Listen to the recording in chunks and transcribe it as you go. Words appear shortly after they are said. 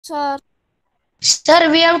sir. Sir,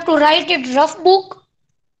 we have to write it rough book.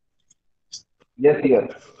 Yes,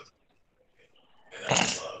 yes.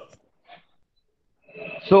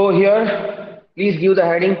 So here, please give the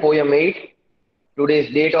heading poem 8.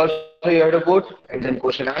 Today's date also you have to put, and then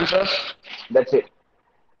question answers. That's it.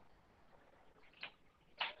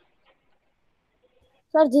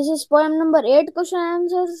 Sir, this is poem number 8 question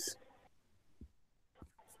answers.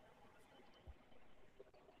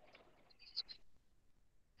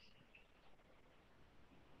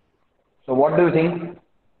 So what do you think?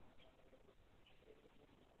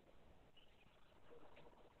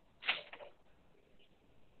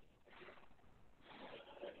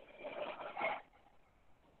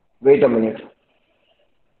 Wait a minute.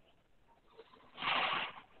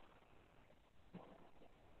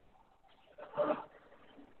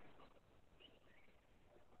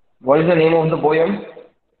 What is the name of the poem?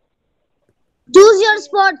 Choose your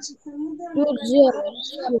spots. Choose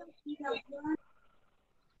your.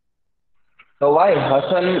 So why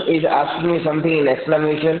Hassan is asking me something in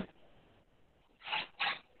exclamation?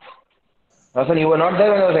 Hassan, you were not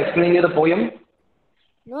there when I was explaining you the poem.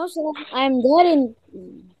 No, sir. I am there in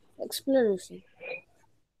explanation.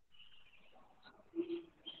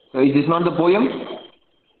 So is this not the poem?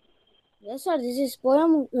 Yes, sir. This is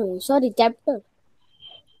poem. Sorry, chapter.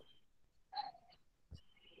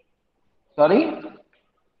 Sorry?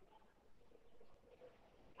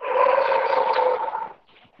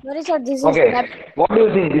 Sorry, sir. This is Okay. chapter. What do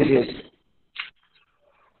you think this is?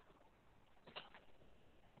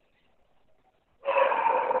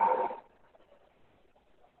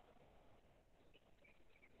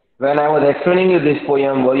 When I was explaining you this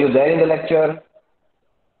poem, were you there in the lecture?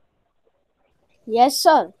 Yes,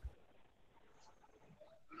 sir.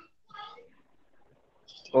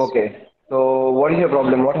 Okay. So what is your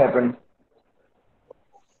problem? What happened?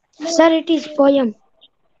 Sir, it is poem.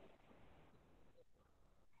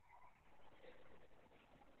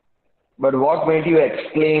 But what made you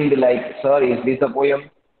exclaimed like, sir, is this a poem?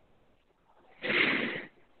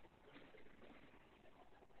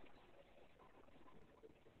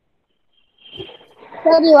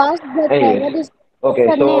 Sir, you asked that what Anyways. is Okay,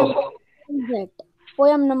 chapter name? so That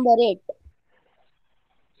poem number 8.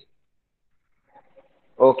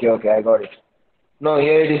 okay, I got it. No,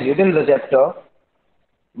 here it is written the chapter,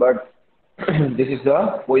 but this is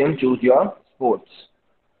the poem Choose Your Sports.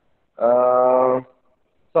 Uh,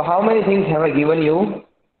 so how many things have I given you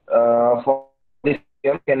for this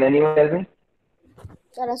poem? Can anyone tell me?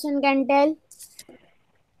 Sir, Hassan can tell.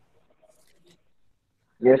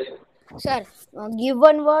 Yes. Sir, give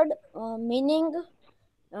one word, meaning,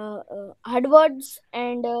 hard words,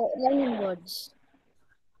 and rhyming words.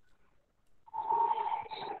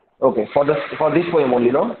 Okay, for this poem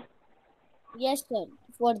only, no? Yes, sir.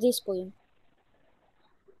 For this poem.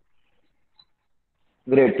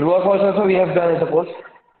 Great. True or false also we have done, I suppose.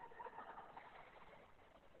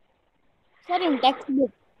 Sir, in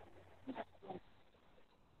textbook.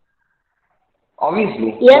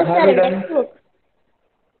 Obviously. What Yes, have sir, we in done? textbook.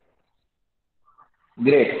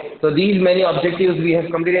 Great. So these many objectives we have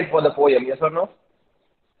completed for the poem, yes or no?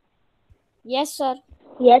 Yes, sir.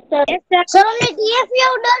 Yes, sir. Yes, sir. Sir, only TF you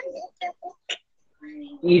have done?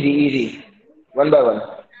 Easy, easy. One by one.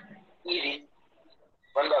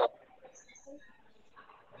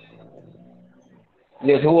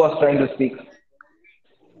 Yes, who was trying to speak?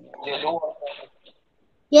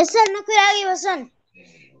 Yes, sir. Nakuragi Vasan.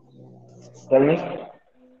 Tell me.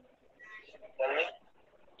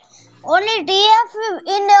 Only TF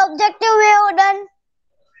in the objective we have done.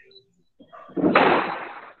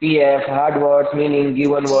 PF, hard words, meaning,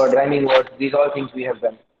 given word, rhyming words, these all things we have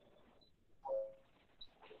done.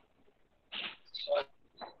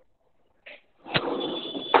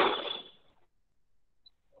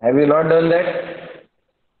 Have you not done that?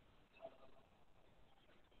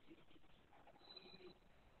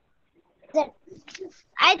 That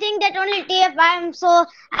I think that only TF.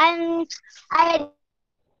 I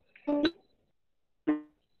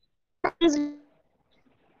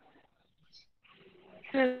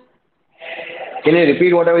Can you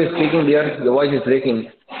repeat what I was speaking, dear? Your voice is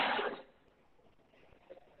breaking.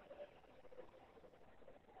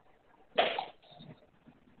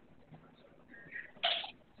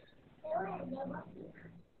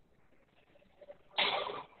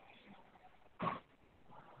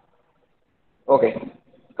 Okay.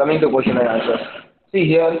 Coming to question and answer. See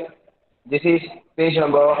here, this is page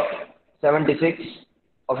number 76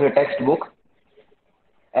 of your textbook.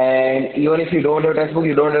 And even if you don't have textbook,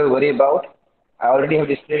 you don't have to worry about. I already have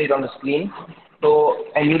displayed it on the screen. So,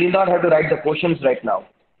 and you did not have to write the questions right now.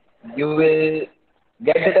 You will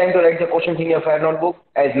Get the time to write the questions in your fair notebook.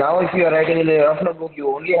 As now, if you are writing in the rough notebook, you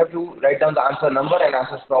only have to write down the answer number and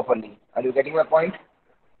answers properly. Are you getting my point?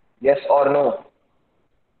 Yes or no?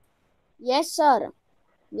 Yes, sir.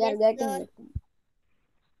 We are getting it.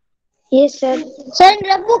 Yes, sir. Sir, in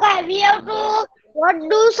rough book, we have to what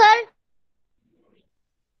do, sir?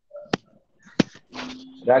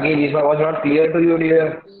 Ragi, this one was not clear to you,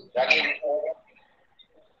 dear.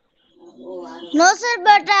 No, sir,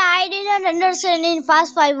 but I didn't understand in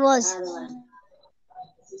fast five words.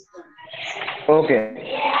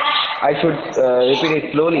 Okay. I should repeat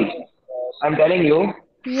it slowly. I'm telling you,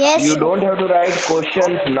 Yes, you sir. don't have to write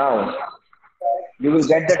questions now. You will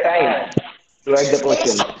get the time to write the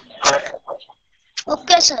questions.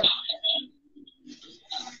 Okay, sir.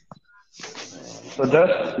 So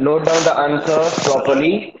just note down the answers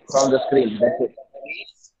properly from the screen. That's it.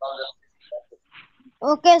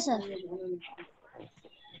 Okay, sir.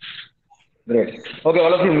 Great. Okay,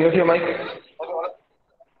 all of you mute your mic.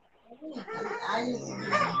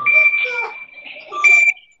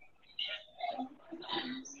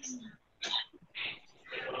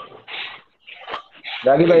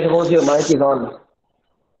 Ragi bhai, suppose your mic is on.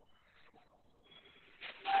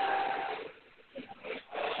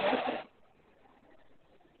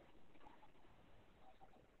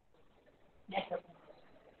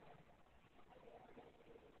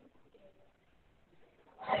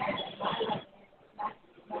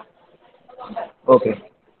 Okay.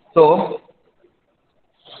 So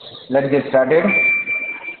let's get started.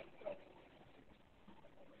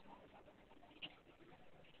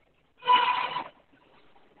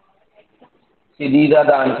 See, these are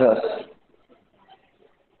the answers.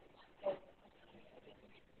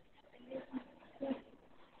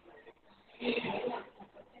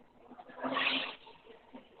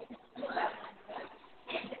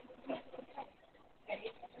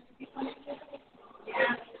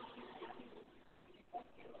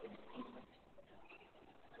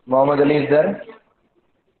 Muhammad Ali is there.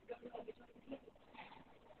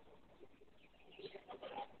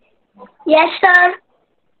 Yes, sir.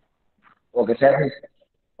 Okay, second.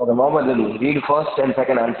 Okay, Muhammad Ali, read first and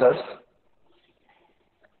second answers.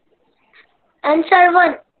 Answer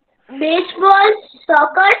 1. Baseball,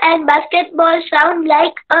 soccer, and basketball sound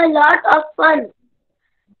like a lot of fun.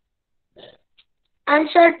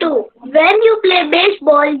 Answer 2. When you play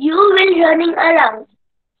baseball, you will running around.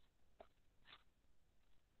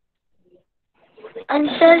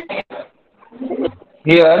 Answer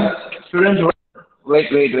Here, students, wait.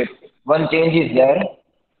 One change is there.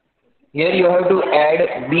 Here you have to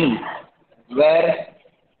add B, where,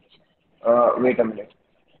 wait a minute.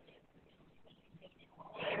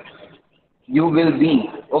 You will be.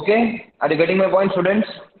 Okay? Are you getting my point, students?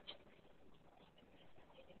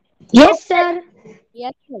 yes, sir.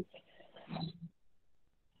 Yes, sir.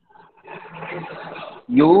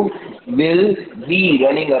 You will be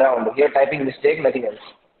running around. Here, typing mistake, nothing else.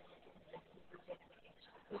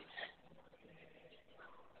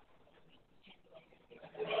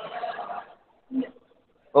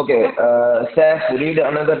 Okay, Seth, read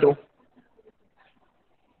another two.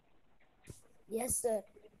 Yes, sir.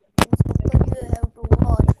 In soccer, you have to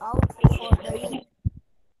watch out for the hit.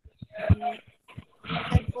 Mm,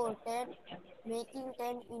 Therefore, 10, making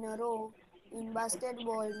 10 in a row in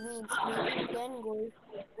basketball means making 10 goals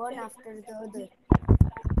one after the other.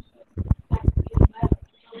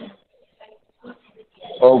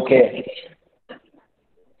 Okay.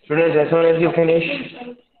 Students, as soon as you finish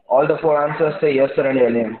all the four answers, say yes, sir, and your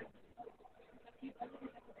name.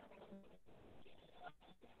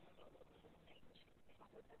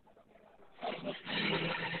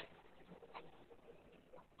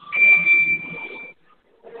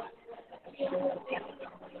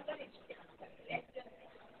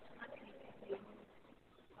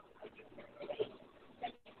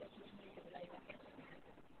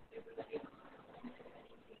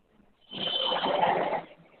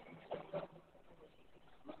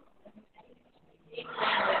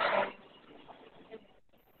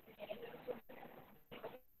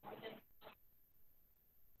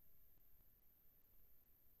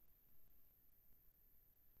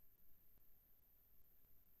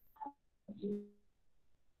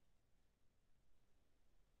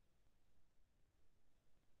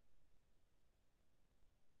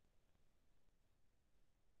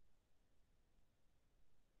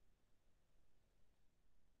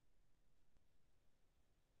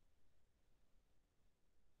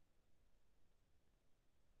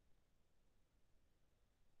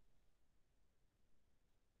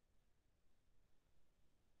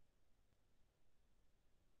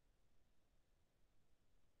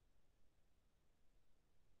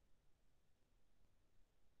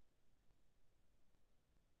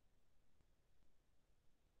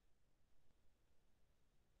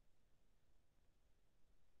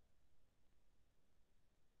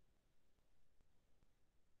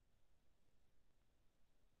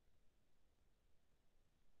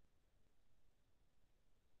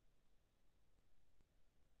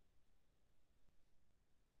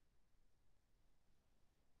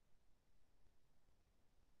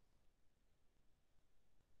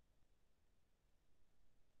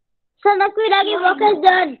 Sir, Nakwiragi work is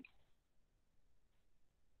done.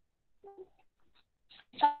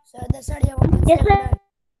 Sir, the Sadia work is Yes, sir. done.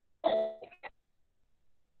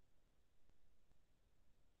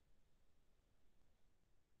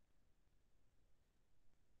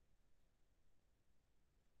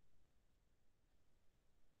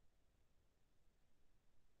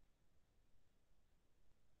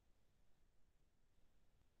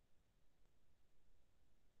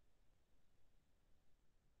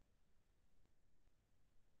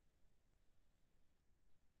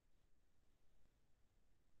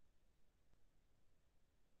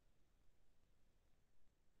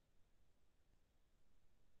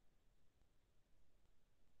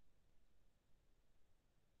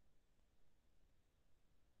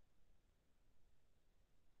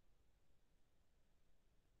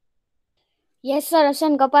 Yes, sir.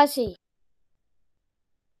 Hasan Kapasi.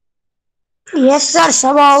 Yes, sir.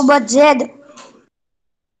 Sabah Ubad Zaid.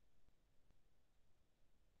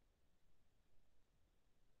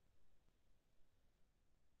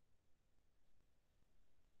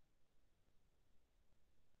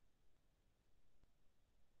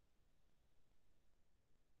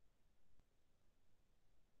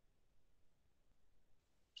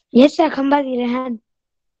 Yes, sir. Khambadi Rehan.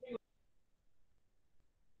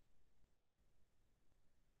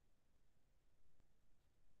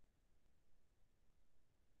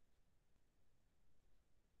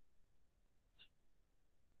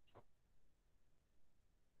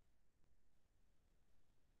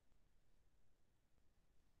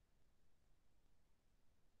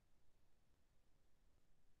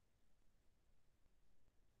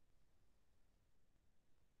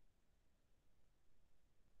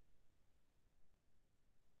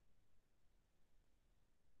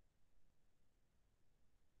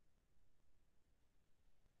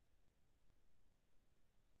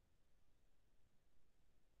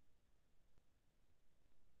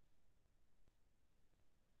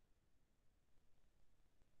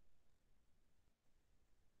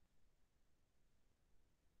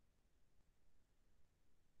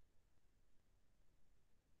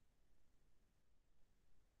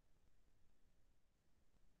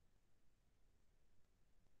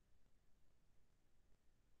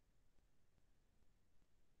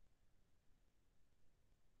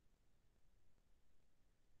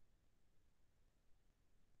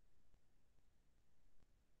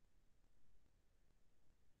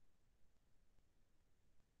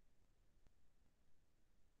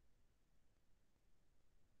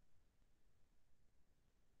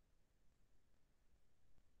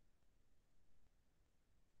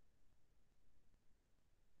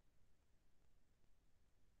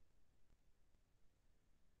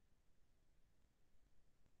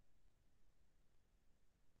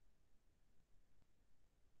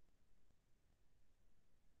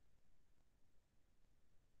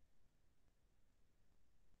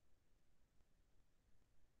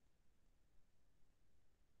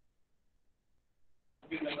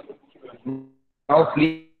 Now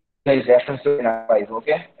please guys reference to an 5,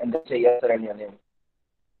 okay? And then say yes sir and your name.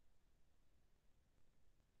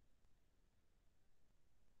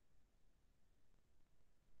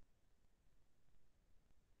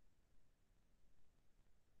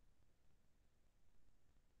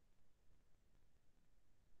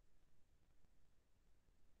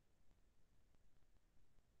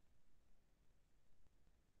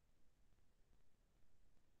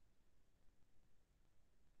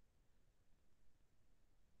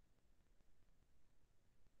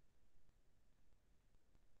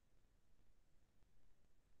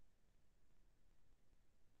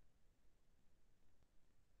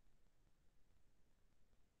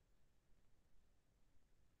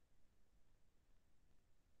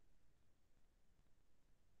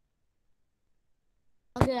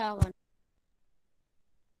 Okay, Avan.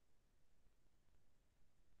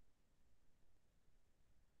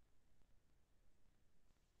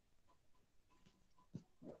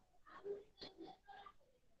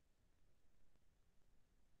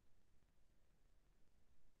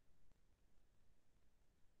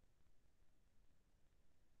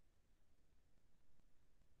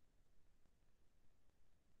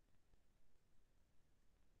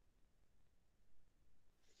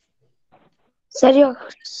 Sir, your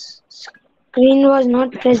screen was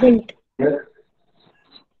not present. Yes.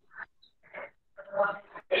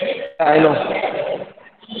 Yeah, I know.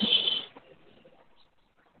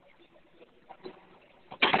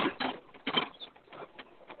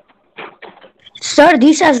 Sir,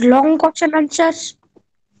 these are long question answers.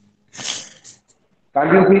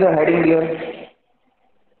 Can't you see the heading here?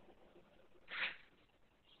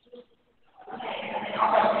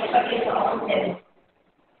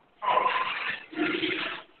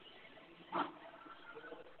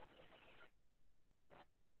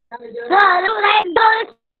 Sir, write down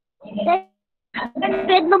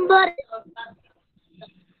page number.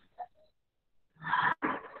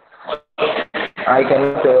 I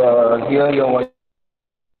cannot hear your voice.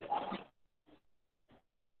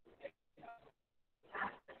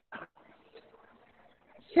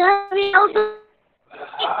 Sir, we have to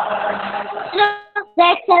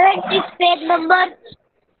that 76 page number.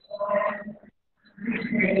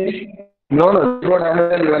 No, no, this is what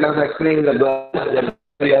happened when I was explaining the bird.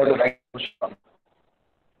 That you have to write down.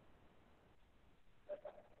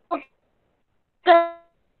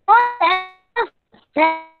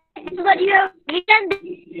 But you have written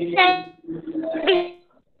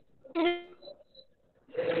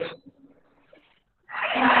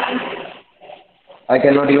I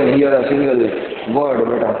cannot even hear a single word,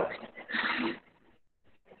 beta.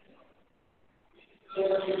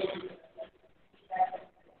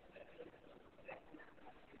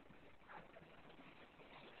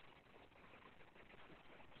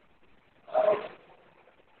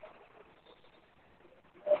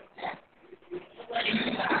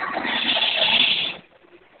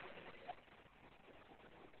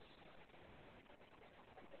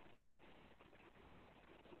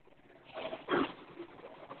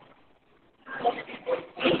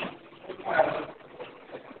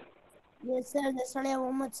 Yes, sir. The Salia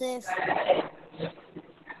Muhammad safe.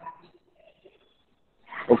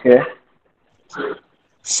 Okay.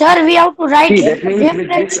 Sir, we have to write See, that means with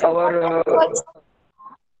reference this our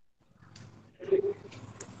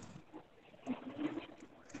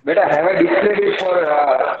beta, have I displayed it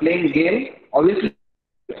for playing game? Obviously,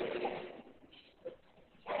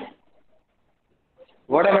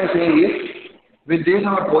 what am I saying is, with this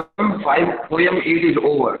our poem 8 is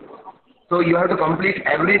over. So you have to complete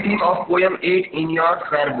everything of poem 8 in your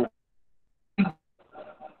fair book.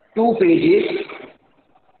 2 pages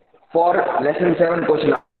for lesson 7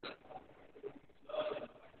 question.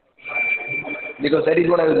 Because that is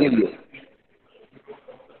what I will give you.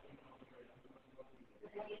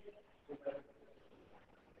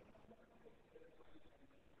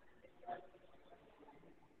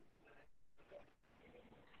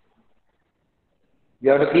 You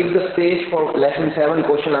have to keep the space for lesson 7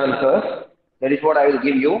 question answers. That is what I will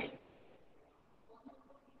give you.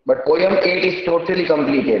 But poem 8 is totally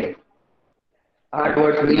completed. Hard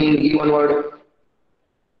words, meaning, given word,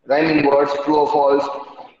 rhyming words, true or false,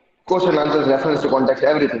 question answers, reference to context,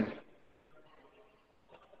 everything.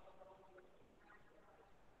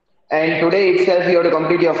 And today itself you have to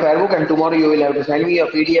complete your fair book and tomorrow you will have to send me a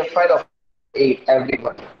PDF file of 8,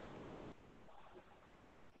 everyone.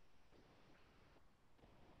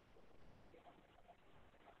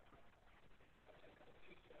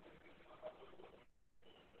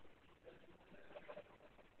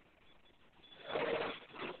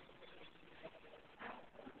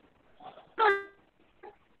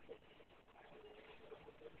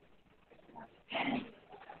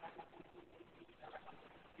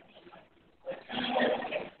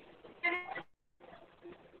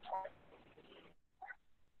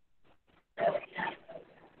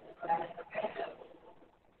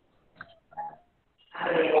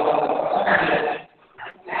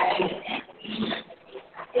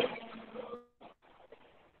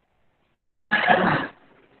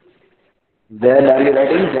 Then are you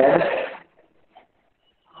writing? Then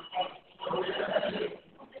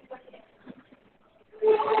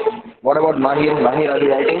what about Mahir? Mahir, are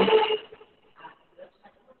you writing?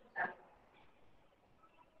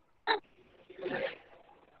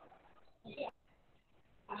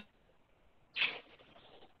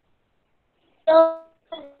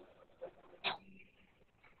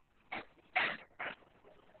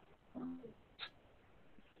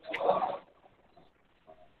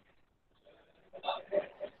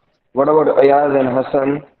 What about Ayaz and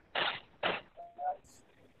Hassan?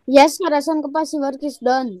 Yes, sir. Hasan Kapasi work is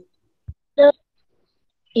done.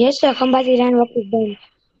 Yes, sir. Kambati Ran work is done.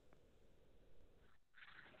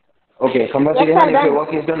 Okay, Khambasi Yes, Rehan, sir, if your done.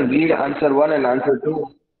 work is done, read answer 1 and answer 2.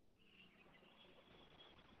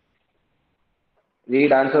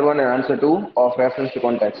 Read answer 1 and answer 2 of reference to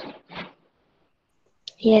context.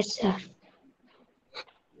 Yes, sir.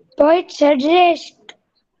 Poet suggests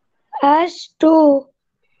us to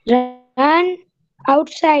run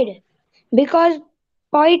outside because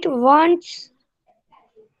poet wants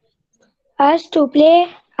us to play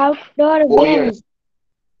outdoor Poet. games.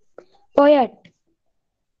 Poet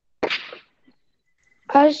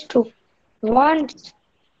us to wants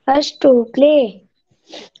us to play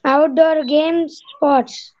outdoor games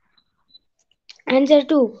sports. Answer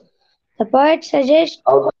 2. The poet suggests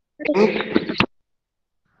Outdoor us. games.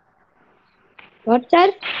 What,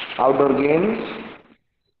 sir? Outdoor games.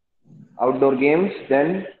 outdoor games,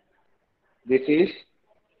 then this is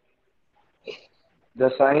the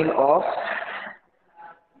sign of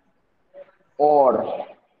or.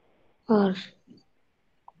 Or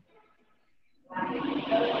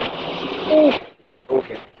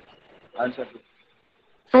Okay. Answer two.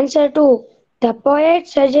 answer two. The poet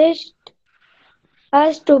suggests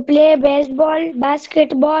us to play baseball,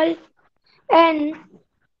 basketball, and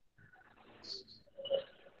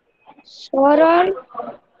soccer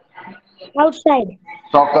outside.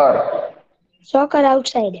 Soccer. Soccer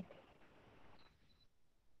outside.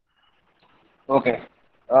 Okay.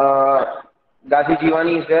 Uh, Ghazi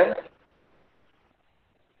Jivani is there?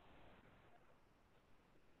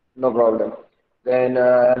 No problem. Then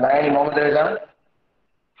Nayani Mohammad Reza.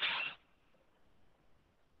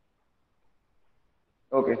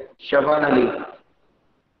 Okay. Shaban Ali.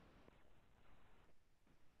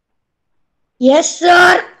 Yes,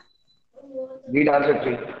 sir. Read answer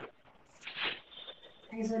three.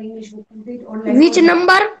 Which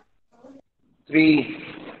number? Three.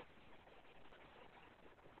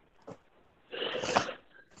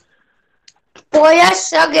 Poet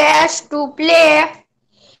suggests to play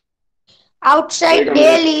outside Wait a minute.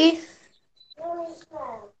 daily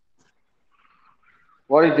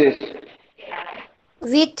What is this?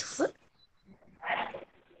 with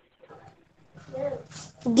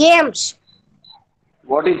games.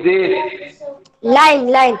 What is this? Line.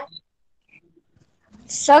 What?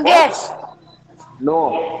 Suggests.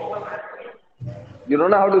 No. You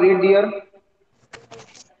don't know how to read, dear?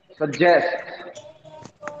 Suggest.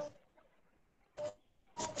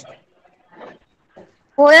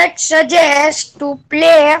 Poet suggests to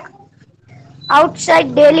play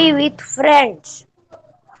outside daily with friends.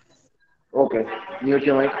 Okay. Mute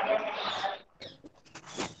your mic.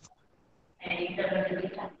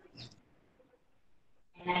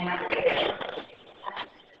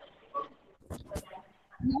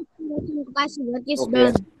 Work is Okay.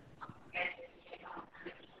 done.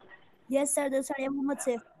 Yes, sir. The Sadia Muhammad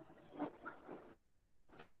Saif.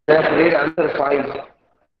 Let's read answer five.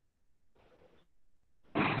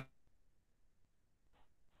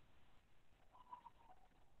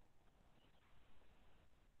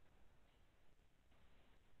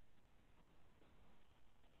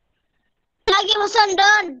 Lagi pesan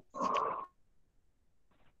done.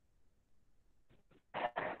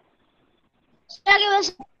 Lagi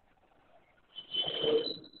pesan.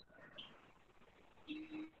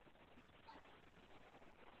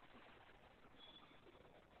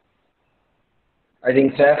 I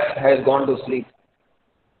think Seth has gone to sleep.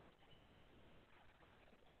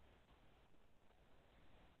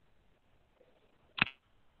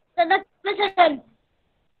 Lagi pesan.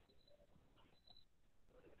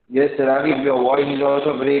 Yes, Ravi, your voice is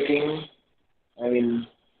also breaking. I mean,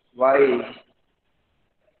 why?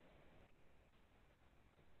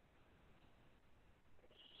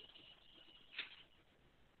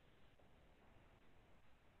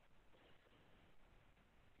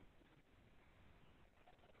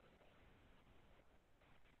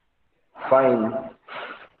 Fine.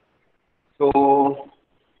 So,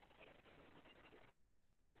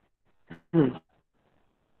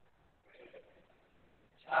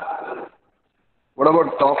 what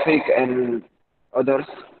about Tawfiq and others?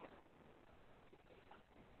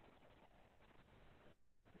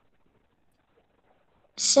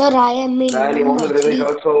 Sir, I am in Nayani number Mohammed Reza is 3.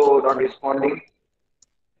 also not responding.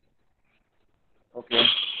 Okay.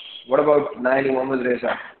 What about Nayani Mohammed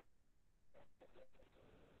Reza?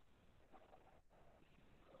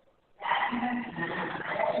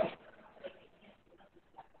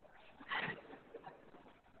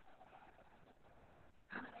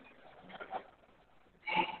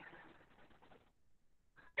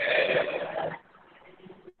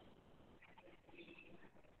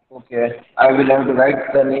 Okay. I will have to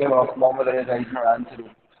write the name of Mohammed Reza. He's not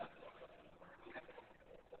answering.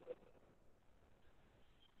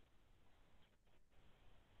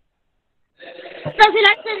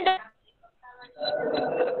 Pesan done.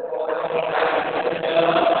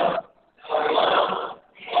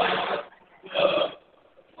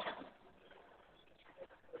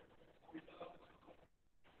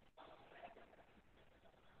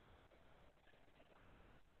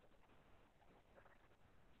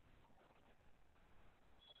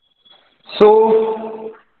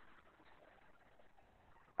 So,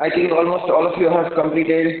 I think almost all of you have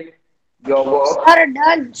completed your work. Sir,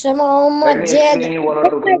 done. Sir Let Mohammed me Zaid. explain you one or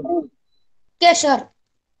two things. Okay, sir.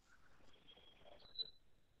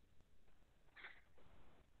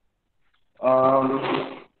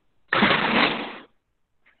 Um,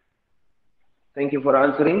 Thank you for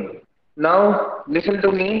answering. Now, listen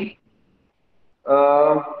to me.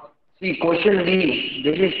 Uh, See, question D.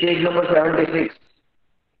 This is page number 76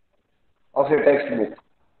 of your textbook.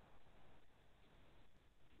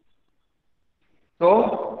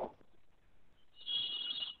 So,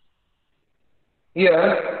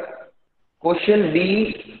 here, question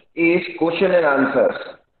D is question and answers.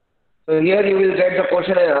 So here you will get the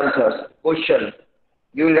question and answers. Question.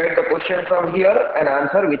 You will write the question from here and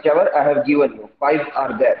answer whichever I have given you. Five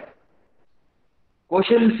are there.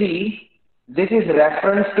 Question C. This is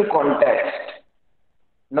reference to context.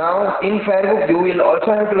 Now in Fairbook you will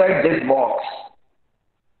also have to write this box.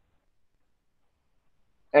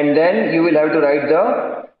 And then you will have to write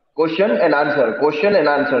the question and answer. Question and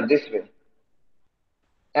answer this way.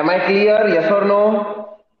 Am I clear? Yes or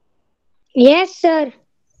no? Yes, sir.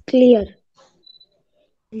 Clear.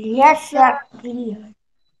 Yes, sir. Clear.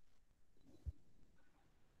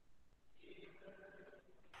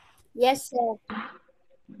 Yes, sir.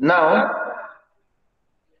 Now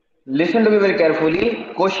listen to me very carefully.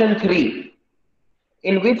 Question 3.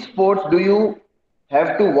 In which sports do you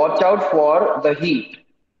have to watch out for the heat?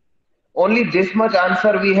 Only this much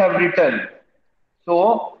answer we have written.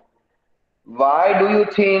 So, why do you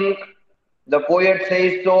think the poet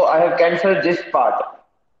says so? I have cancelled this part.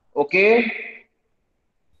 Okay?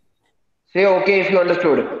 Say okay if you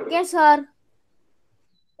understood. Okay, sir.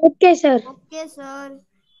 Okay, sir. Okay, sir.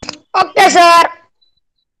 Okay, sir.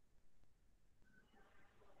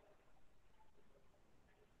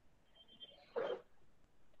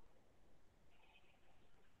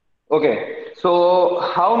 Okay. So,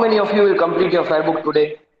 how many of you will complete your fair book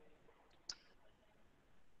today?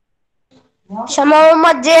 Shama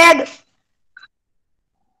Muhammad Zaid.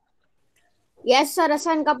 Yes, sir.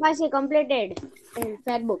 Rasan Kapasi completed in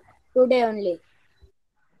Fairbook today only.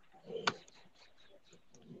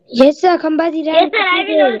 Yes, sir. Khambati Ram. Yes, sir, I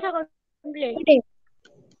will also complete.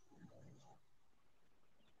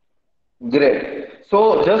 Great.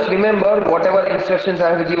 So, just remember whatever instructions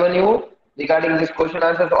I have given you regarding this question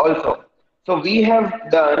answers also. So, we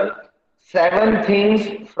have done 7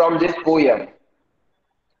 things from this poem.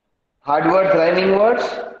 Hard words, rhyming words,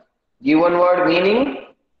 given word meaning,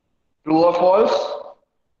 true or false,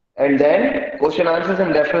 and then question answers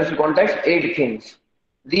and reference to context, 8 things.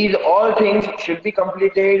 These all things should be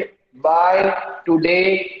completed by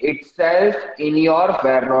today itself in your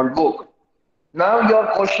fair notebook. Now your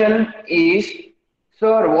question is,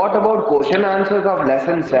 sir, what about question answers of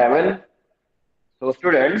lesson 7? So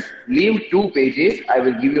students, leave 2 pages. I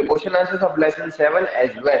will give you question answers of lesson 7 as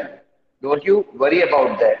well. Don't you worry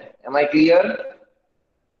about that. Am I clear?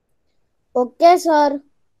 Okay, sir.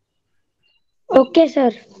 Okay,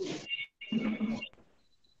 sir.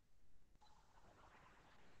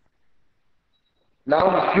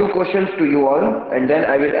 Now few questions to you all and then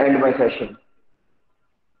I will end my session.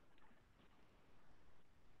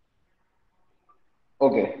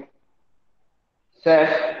 Okay.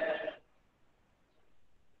 Seth,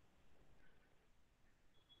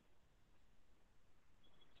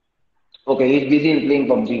 okay, he's busy in playing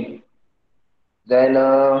PUBG. Then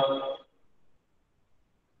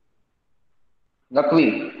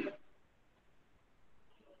Nakvi.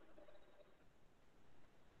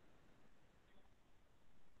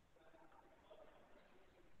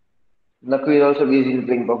 Nakvi is also busy in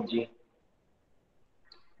playing PUBG.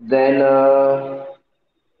 Then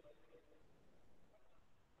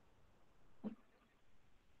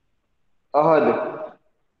Ahad.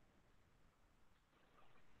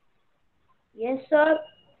 Yes, sir.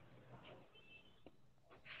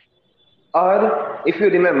 Ahad, if you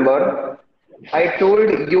remember, I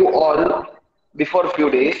told you all before few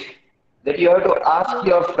days that you have to ask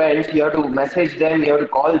your friends, you have to message them, you have to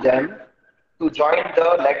call them to join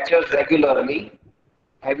the lectures regularly.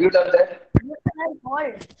 Have you done that? Yes, sir, I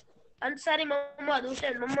called. Ansari Muhammad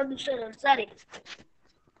Hussain Ansari.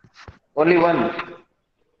 Only one.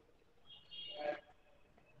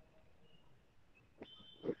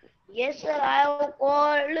 Yes, sir, I have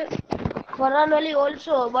called Farhan Ali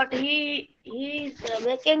also, but he is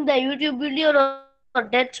making the YouTube video.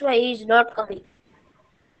 That's why he is not coming.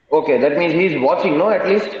 Okay, that means he is watching, no, at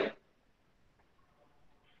least.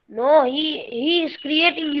 No, he is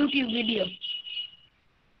creating YouTube video.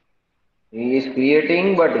 He is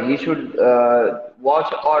creating, but he should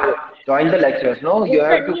watch or join the lectures. No, you Yes,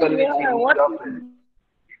 sir, have to he is convince him. He's your friend. watching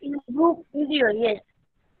in group video. Yes,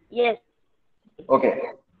 yes. Okay.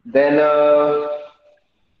 Then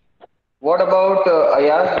what about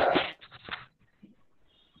Ayaz?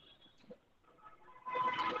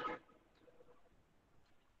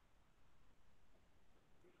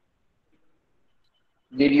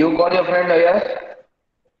 Did you call your friend Ayaz?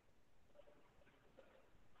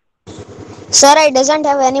 Sir, I doesn't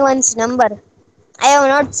have anyone's number. I have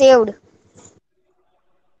not saved.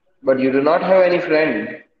 But you do not have any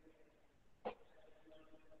friend.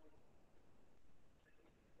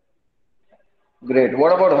 Great.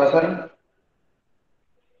 What about Hassan?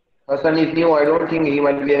 Hassan is new. I don't think he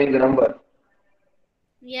might be having the number.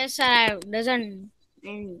 Yes, sir. I doesn't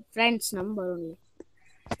any friend's number only.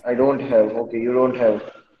 I don't have. Okay, you don't have.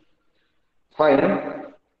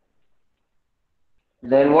 Fine.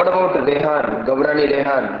 Then what about Rehan? Gabrani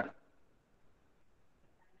Rehan.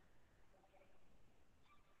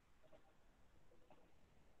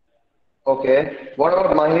 Okay. What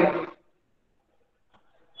about Mahir?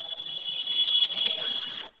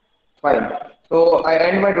 Fine. So I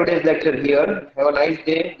end my today's lecture here. Have a nice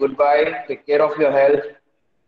day. Goodbye. Take care of your health.